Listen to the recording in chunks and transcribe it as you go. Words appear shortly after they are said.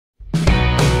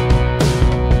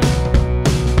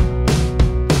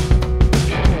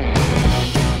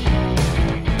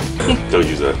Don't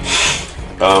use that.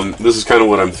 This is kind of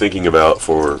what I'm thinking about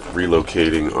for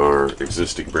relocating our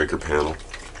existing breaker panel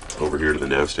over here to the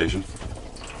Nav Station.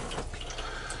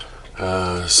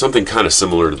 Something kind of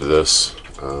similar to this.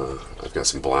 I've got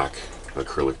some black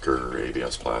acrylic or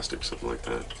ABS plastic, something like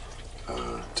that.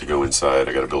 To go inside,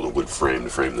 I got to build a wood frame to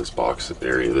frame this box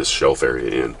area, this shelf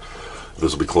area in.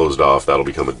 This will be closed off. That'll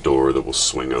become a door that will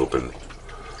swing open,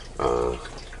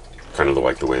 kind of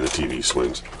like the way the TV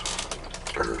swings,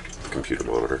 or the computer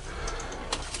monitor.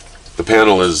 The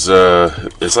panel is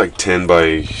it's like 10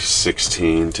 by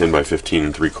 16, 10 by 15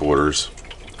 and 3/4,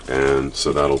 and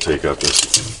so that'll take up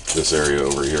this area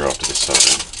over here off to the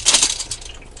side,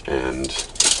 and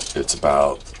it's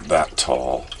about that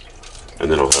tall.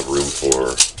 And then I'll have room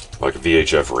for like a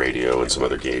VHF radio and some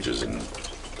other gauges and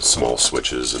small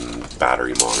switches and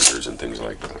battery monitors and things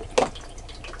like that.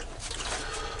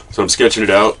 So I'm sketching it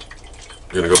out.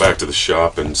 I'm going to go back to the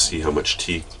shop and see how much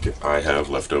teak I have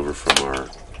left over from our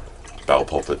bow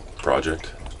pulpit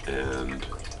project. And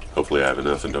hopefully I have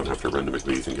enough and don't have to run to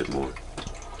McLeith and get more.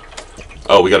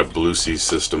 Oh, we got a Blue Sea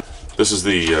system. This is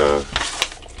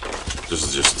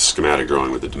just the schematic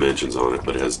drawing with the dimensions on it,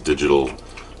 but it has digital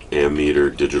ammeter,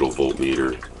 digital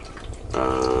voltmeter.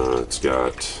 It's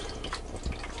got,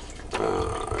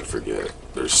 I forget,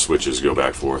 there's switches go back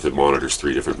and forth. It monitors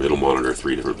 3 different, it'll monitor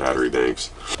 3 different battery banks.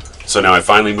 So now I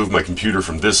finally moved my computer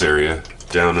from this area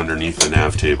down underneath the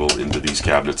nav table into these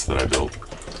cabinets that I built.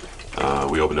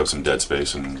 We opened up some dead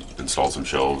space and installed some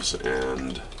shelves,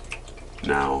 and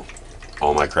now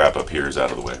all my crap up here is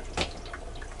out of the way.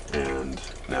 And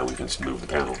now we can move the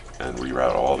panel and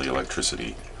reroute all the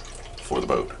electricity for the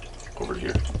boat over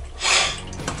here.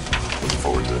 Looking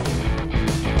forward to it.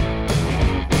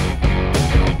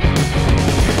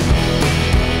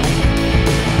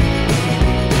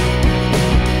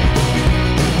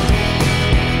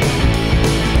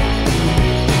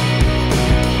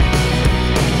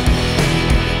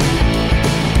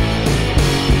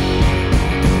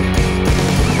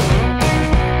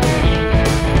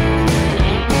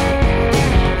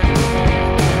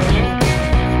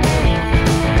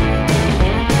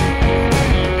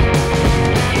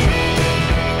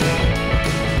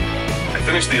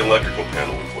 The electrical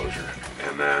panel enclosure,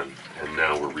 and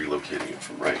now we're relocating it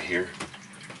from right here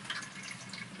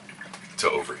to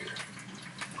over here.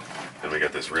 And we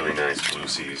got this really nice Blue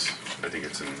Seas. I think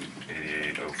it's an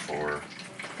 8804,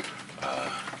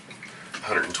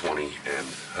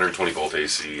 120 volt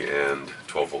AC and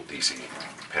 12 volt DC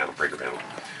panel, breaker panel.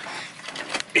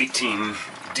 18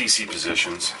 DC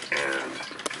positions and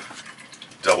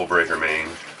double breaker main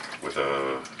with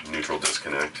a neutral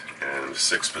disconnect and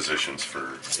 6 positions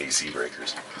for AC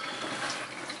breakers.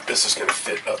 This is going to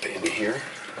fit up into here,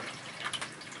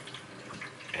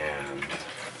 and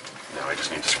now I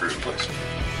just need to screw it in place.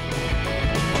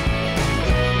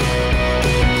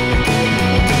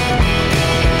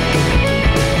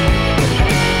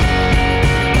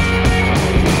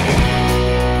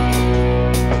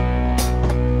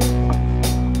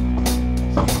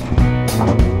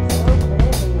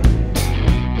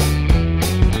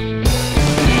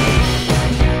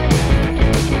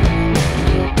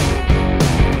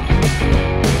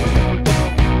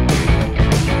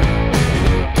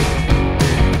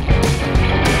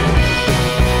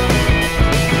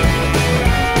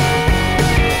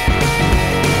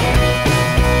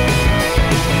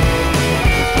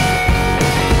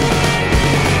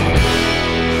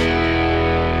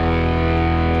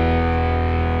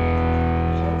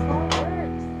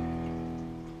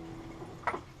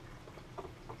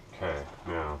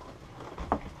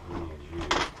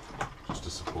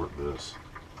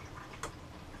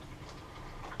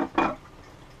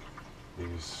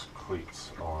 These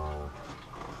cleats are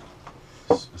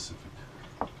specific.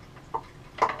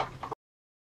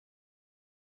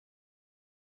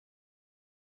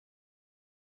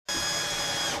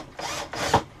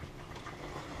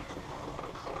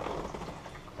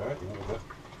 Alright, you can get that.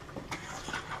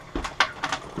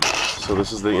 So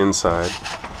this is the inside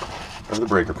of the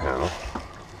breaker panel.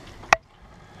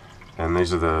 And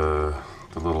these are the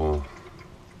little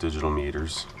digital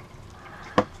meters.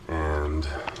 And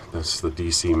that's the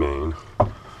DC main.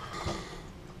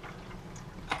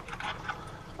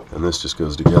 And this just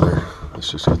goes together. This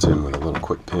just gets in with a little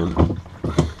quick pin.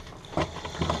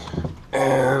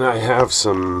 And I have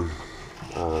some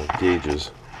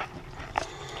gauges.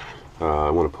 I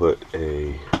want to put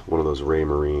one of those Ray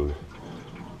Marine,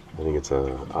 I think it's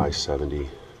a I-70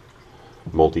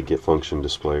 multi-get function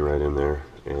display right in there,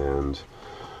 and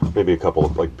maybe a couple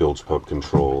of like bilge pump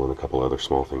control and a couple other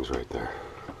small things right there.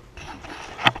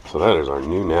 So that is our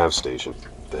new nav station.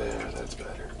 There, that's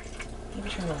better. Maybe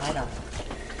turn the light off.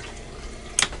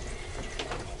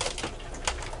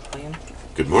 William?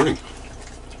 Good morning.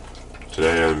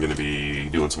 Today I'm going to be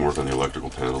doing some work on the electrical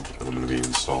panel, and I'm going to be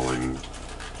installing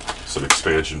some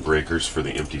expansion breakers for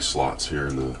the empty slots here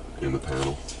in the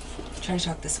panel. Try to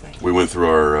talk this way. We went through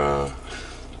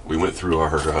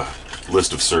our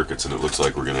list of circuits, and it looks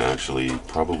like we're going to actually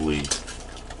probably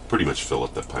pretty much fill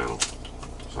up that panel.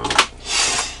 So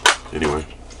anyway,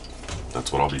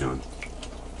 that's what I'll be doing.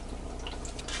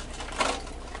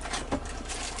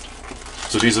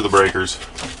 So these are the breakers,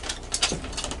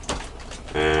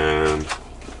 and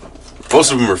most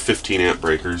of them are 15 amp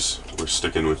breakers. We're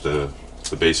sticking with the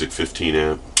basic 15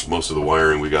 amp. Most of the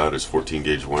wiring we got is 14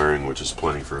 gauge wiring, which is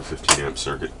plenty for a 15 amp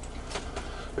circuit,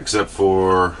 except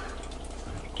for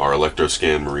our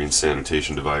ElectroScan marine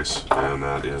sanitation device, and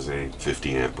that is a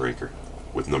 50 amp breaker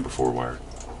with number 4 wire.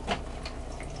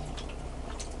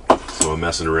 So I'm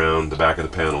messing around the back of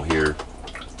the panel here,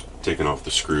 taking off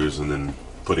the screws and then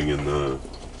putting in the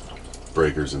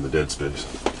breakers in the dead space.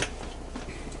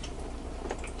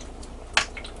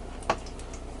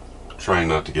 Trying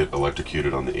not to get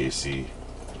electrocuted on the AC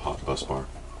hot bus bar.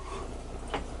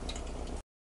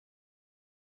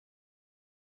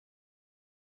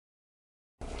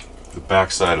 The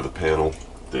back side of the panel,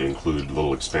 they include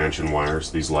little expansion wires.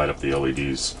 These light up the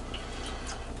LEDs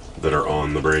that are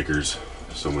on the breakers.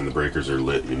 So when the breakers are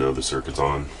lit, you know the circuit's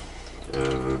on.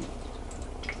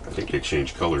 I think they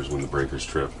change colors when the breakers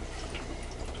trip.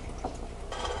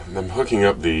 I'm hooking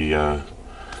up the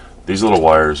these little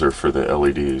wires are for the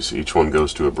LEDs. Each one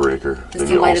goes to a breaker.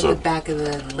 Does it light up the back of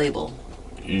the label?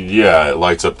 Yeah, it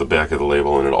lights up the back of the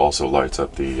label, and it also lights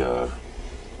up the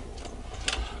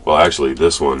well, actually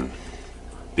this one,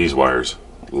 these wires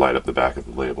light up the back of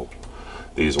the label.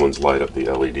 These ones light up the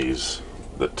LEDs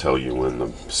that tell you when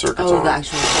the circuit's on. Oh, the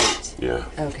actual light. Yeah.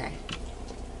 Okay.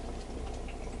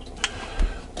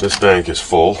 This bank is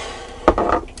full.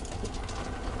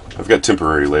 I've got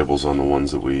temporary labels on the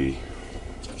ones that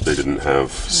they didn't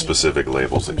have specific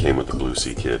labels that came with the Blue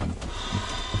Sea kit.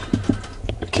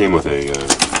 It came with a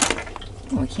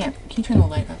oh, we can't. Can you turn the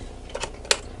light off?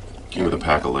 Came with a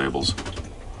pack of labels.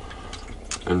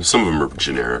 And some of them are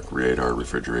generic: radar,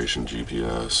 refrigeration,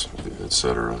 GPS,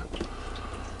 etc.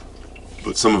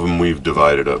 But some of them we've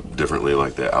divided up differently,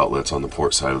 like the outlets on the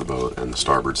port side of the boat and the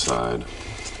starboard side.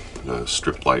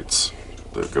 Strip lights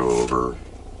that go over,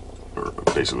 or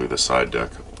basically the side deck.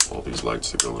 All these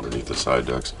lights that go underneath the side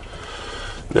decks.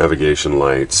 Navigation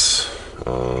lights.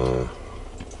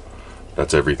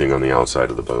 That's everything on the outside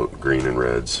of the boat, green and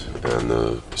reds, and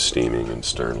the steaming and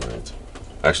stern lights.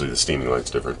 Actually, the steaming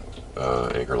light's different.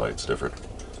 Anchor light's different.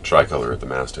 Tricolor at the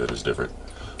masthead is different.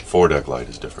 Foredeck light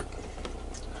is different.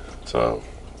 So.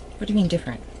 What do you mean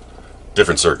different?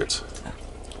 Different circuits. Oh.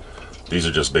 These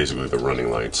are just basically the running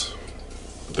lights.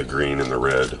 The green and the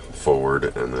red forward,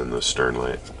 and then the stern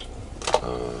light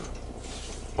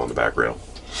on the back rail.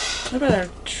 What about our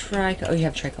tricolor? Oh, you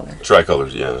have tricolor.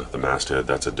 Tricolors, yeah. The masthead,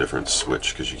 that's a different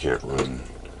switch because you can't run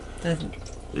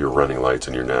your running lights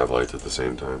and your nav lights at the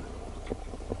same time.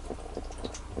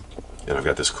 And I've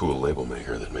got this cool label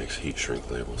maker that makes heat shrink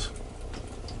labels.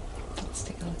 Let's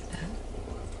take a look at that.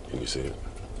 Can you see it?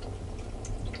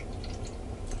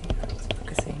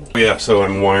 Focusing. Yeah, so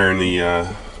I'm wiring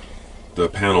the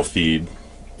panel feed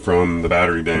from the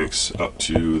battery banks up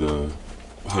to the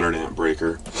 100 amp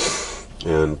breaker,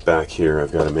 and back here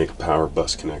I've got to make power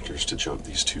bus connectors to jump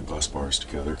these two bus bars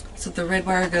together. So the red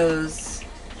wire goes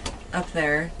up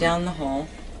there, down the hole.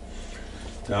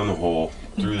 Down the hole,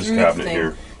 through this cabinet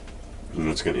here, and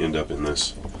it's going to end up in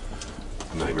this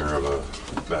nightmare of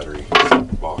a battery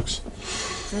box.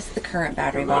 So that's the current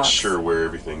battery box. I'm not sure where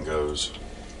everything goes.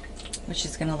 Which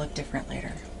is going to look different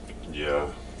later. Yeah.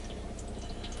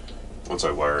 Once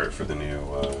I wire it for the new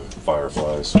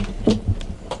Fireflies,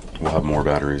 we'll have more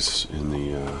batteries in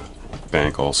the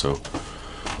bank also.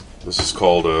 This is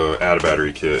called a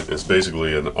DeBattery Kit. It's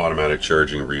basically an automatic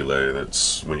charging relay.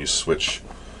 That's when you switch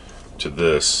to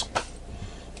this,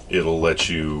 it'll let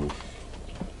you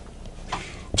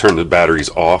turn the batteries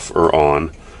off or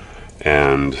on,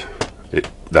 and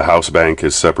the house bank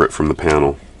is separate from the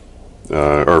panel,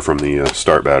 or from the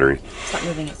start battery. Stop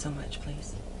moving it so much,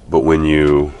 please. But when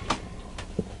you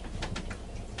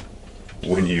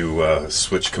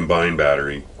switch combined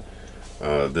battery,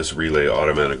 this relay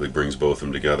automatically brings both of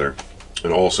them together.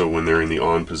 And also when they're in the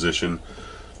on position,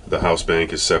 the house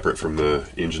bank is separate from the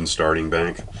engine starting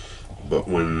bank. But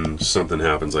when something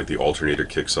happens, like the alternator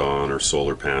kicks on or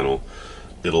solar panel,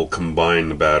 it'll combine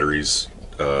the batteries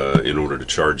in order to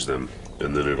charge them,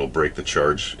 and then it'll break the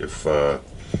charge if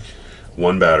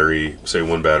one battery, say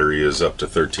one battery is up to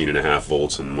 13.5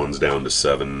 volts and one's down to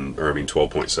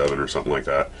 12.7 or something like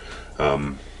that.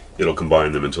 It'll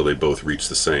combine them until they both reach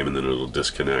the same, and then it'll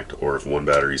disconnect. Or if one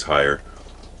battery's higher,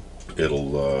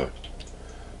 it'll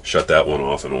shut that one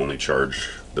off and only charge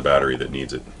the battery that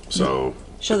needs it. So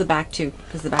show the back too,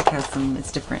 because the back has some.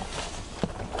 It's different.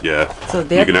 yeah, so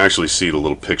you can actually see the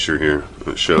little picture here.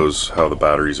 It shows how the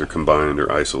batteries are combined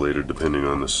or isolated depending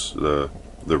on the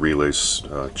relay's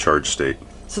charge state.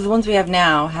 So the ones we have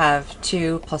now have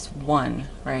 2 plus 1,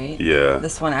 right? Yeah.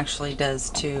 This one actually does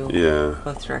 2. Yeah.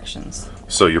 Both directions.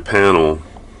 So your panel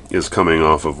is coming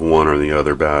off of one or the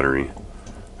other battery,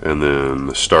 and then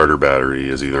the starter battery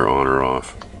is either on or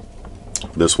off.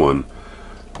 This one,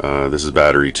 this is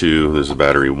battery 2, this is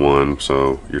battery 1,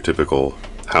 so your typical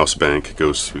house bank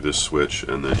goes through this switch,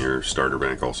 and then your starter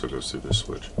bank also goes through this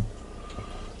switch.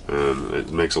 And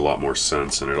it makes a lot more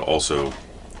sense, and it also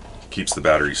keeps the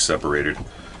batteries separated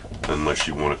unless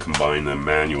you want to combine them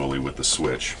manually with the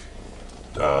switch.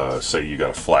 Say you got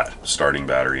a flat starting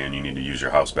battery and you need to use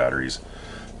your house batteries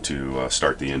to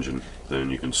start the engine, then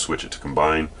you can switch it to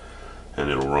combine, and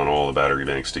it'll run all the battery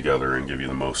banks together and give you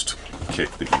the most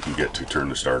kick that you can get to turn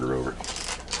the starter over.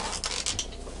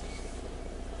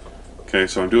 Okay,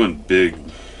 so I'm doing the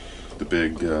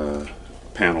big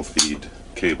panel feed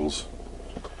cables,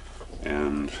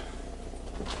 and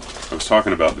I was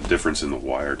talking about the difference in the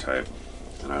wire type,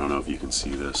 and I don't know if you can see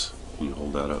this. Can you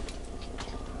hold that up?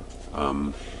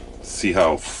 See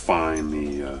how fine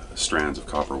the strands of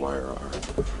copper wire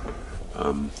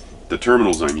are. The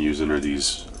terminals I'm using are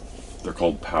these, they're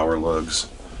called power lugs,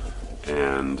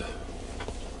 and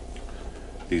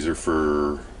these are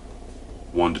for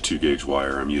 1 to 2 gauge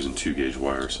wire. I'm using 2 gauge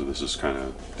wire, so this is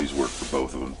these work for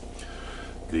both of them.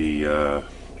 The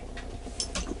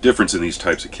difference in these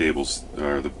types of cables,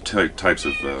 or the types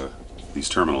of these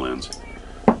terminal ends,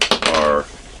 are,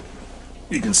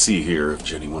 you can see here, if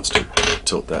Jenny wants to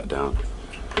tilt that down,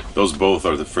 those both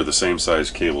are for the same size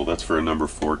cable. That's for a number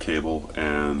 4 cable,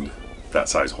 and that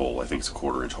size hole, I think it's a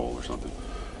 1/4 inch hole or something.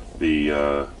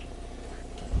 The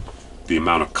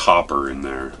amount of copper in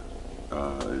there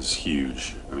is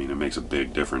huge. I mean, it makes a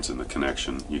big difference in the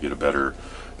connection. You get a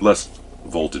less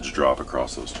voltage drop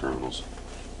across those terminals.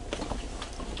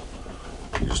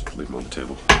 You just leave them on the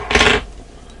table.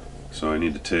 So I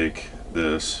need to take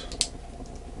this,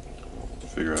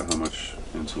 figure out how much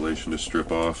insulation to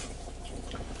strip off,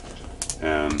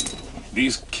 and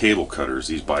these cable cutters,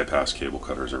 these bypass cable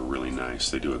cutters, are really nice.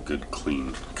 They do a good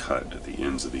clean cut at the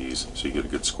ends of these, so you get a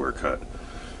good square cut.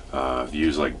 If you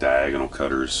use like diagonal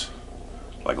cutters,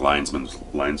 like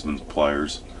linesman's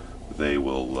pliers, they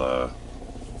will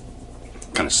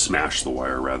kind of smash the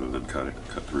wire rather than cut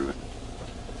through it.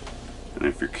 And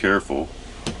if you're careful,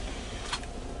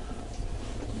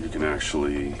 you can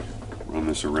actually run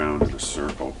this around in a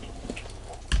circle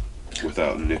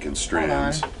without nicking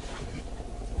strands.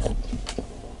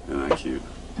 Isn't that cute?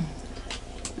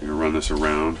 You're gonna run this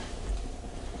around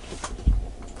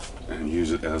and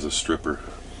use it as a stripper.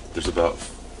 There's about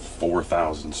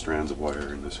 4,000 strands of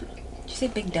wire in this here. Did you say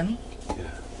big dummy?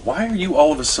 Yeah. Why are you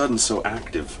all of a sudden so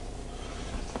active?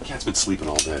 Cat's been sleeping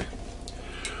all day.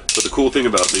 But the cool thing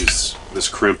about this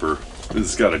crimper is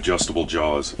it's got adjustable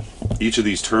jaws. Each of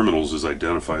these terminals is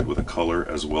identified with a color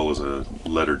as well as a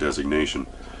letter designation,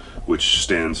 which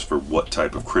stands for what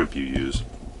type of crimp you use.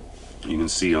 You can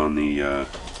see on the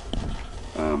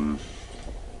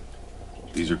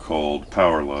these are called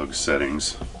power lug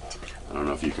settings. I don't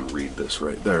know if you can read this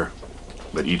right there,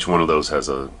 but each one of those has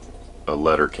a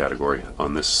letter category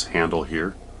on this handle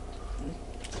here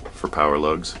for power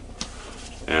lugs,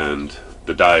 and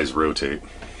the dies rotate,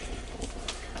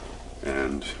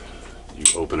 and you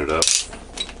open it up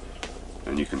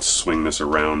and you can swing this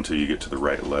around till you get to the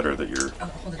right letter that you're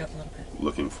hold it up a little bit.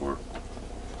 Looking for.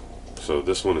 So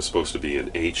this one is supposed to be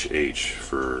an HH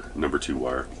for number 2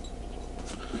 wire,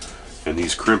 and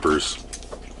these crimpers,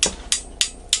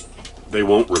 they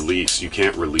won't release. You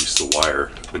can't release the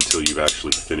wire until you've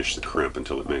actually finished the crimp,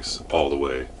 until it makes all the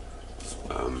way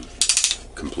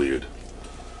completed.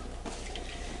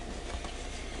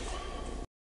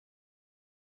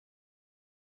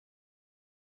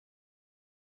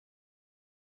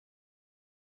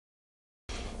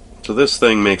 So this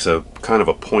thing makes a kind of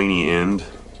a pointy end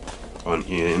on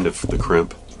the end of the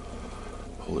crimp.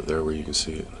 Hold it there where you can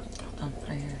see it. Oh,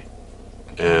 right here.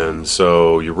 And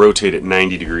so you rotate it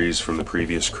 90 degrees from the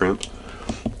previous crimp.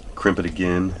 Crimp it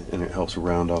again, and it helps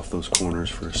round off those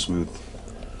corners for a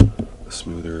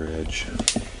smoother edge.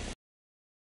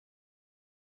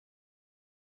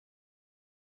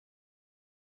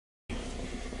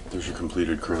 There's your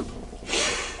completed crimp.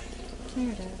 There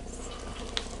it is.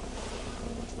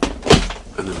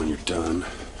 And then when you're done,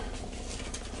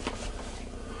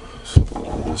 just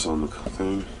put this on the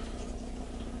thing.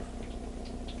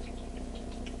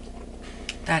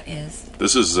 That is.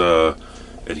 This is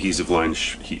adhesive line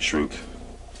heat shrink,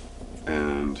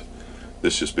 and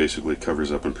this just basically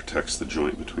covers up and protects the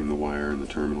joint between the wire and the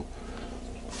terminal.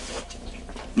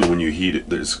 And when you heat it,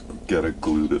 there's got a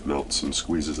glue that melts and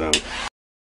squeezes out.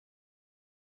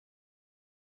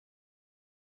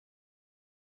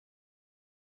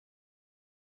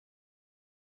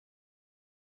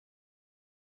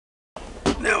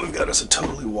 Now we've got us a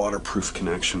totally waterproof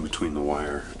connection between the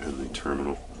wire and the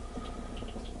terminal.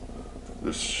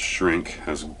 This shrink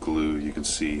has glue, you can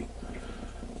see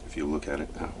if you look at it.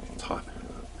 Oh, it's hot.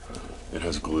 It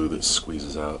has glue that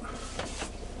squeezes out.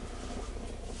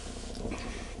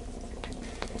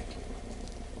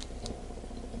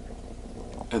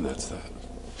 And that's that.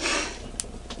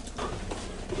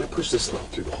 When I push this slot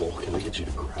through the hole, can I get you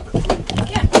to grab it?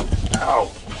 Yeah.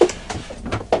 Ow!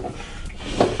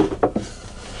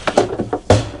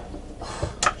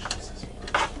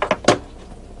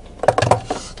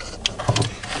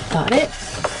 Got it?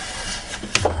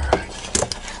 Alright.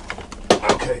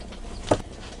 Okay.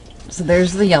 So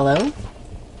there's the yellow.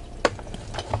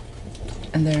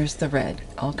 And there's the red,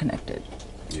 all connected.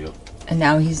 Yep. And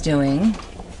now he's doing...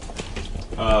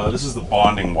 This is the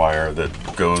bonding wire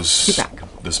that goes... Keep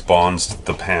back. This bonds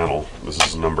the panel. This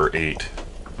is number 8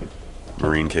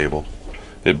 marine cable.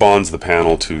 It bonds the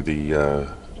panel to the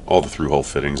all the through-hole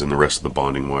fittings and the rest of the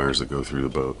bonding wires that go through the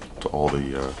boat to all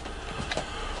the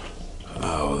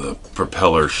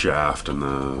propeller shaft and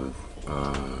the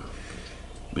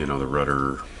you know, the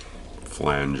rudder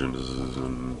flanges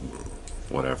and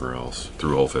whatever else,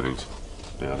 through-hole fittings.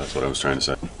 Yeah, that's what I was trying to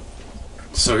say.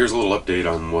 So here's a little update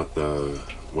on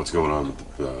what's going on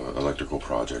with the electrical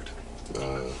project.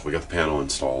 We got the panel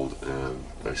installed, and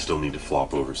I still need to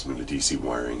flop over some of the DC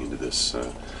wiring into this,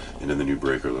 into the new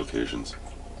breaker locations.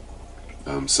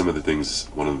 One of the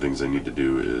things I need to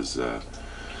do is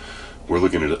we're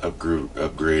looking at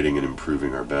upgrading and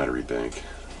improving our battery bank,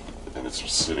 and it's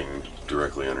sitting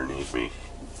directly underneath me.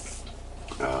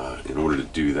 In order to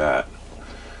do that,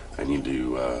 I need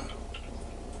to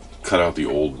cut out the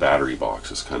old battery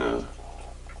box. It's kind of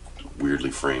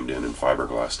weirdly framed in and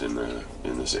fiberglassed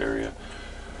in this area.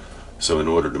 So in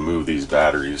order to move these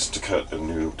batteries,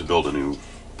 to build a new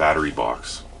battery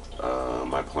box,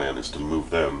 my plan is to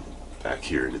move them back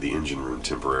here into the engine room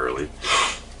temporarily,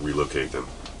 relocate them,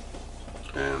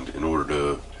 and in order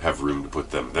to have room to put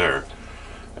them there,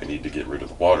 I need to get rid of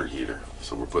the water heater.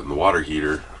 So we're putting the water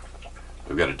heater.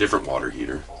 We've got a different water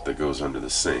heater that goes under the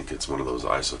sink. It's one of those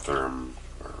isotherm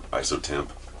or isotemp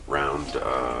round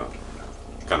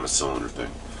kind of a cylinder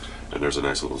thing, and there's a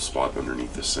nice little spot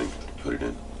underneath the sink to put it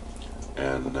in,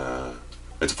 and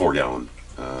it's a 4-gallon.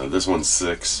 This one's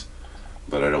 6,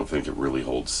 but I don't think it really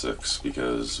holds 6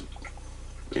 because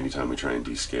anytime we try and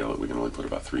descale it, we can only put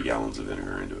about 3 gallons of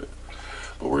vinegar into it.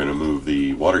 But we're going to move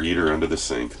the water heater under the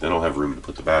sink, then I'll have room to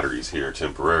put the batteries here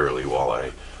temporarily while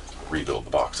I rebuild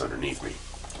the box underneath me.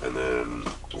 And then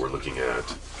we're looking at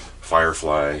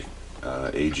Firefly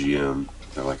AGM.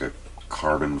 They're like a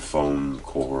carbon foam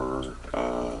core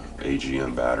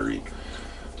AGM battery,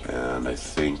 and I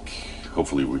think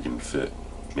hopefully we can fit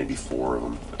maybe 4 of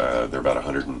them. They're about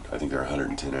 100, I think they're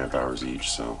 110 amp hours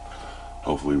each, so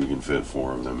hopefully we can fit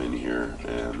 4 of them in here,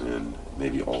 and then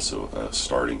maybe also a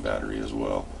starting battery as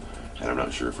well. And I'm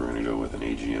not sure if we're going to go with an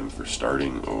AGM for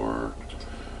starting or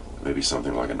maybe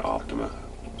something like an Optima.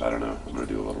 I don't know. I'm going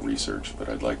to do a little research, but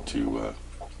I'd like to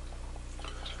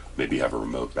maybe have a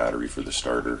remote battery for the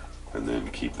starter and then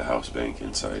keep the house bank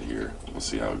inside here. We'll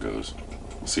see how it goes.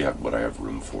 We'll see what I have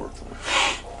room for.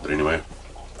 But anyway,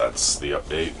 that's the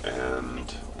update,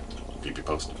 and I'll keep you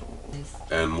posted.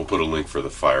 And we'll put a link for the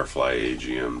Firefly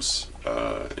AGMs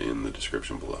in the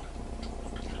description below.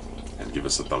 And give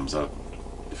us a thumbs up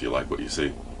if you like what you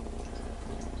see.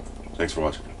 Thanks for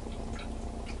watching.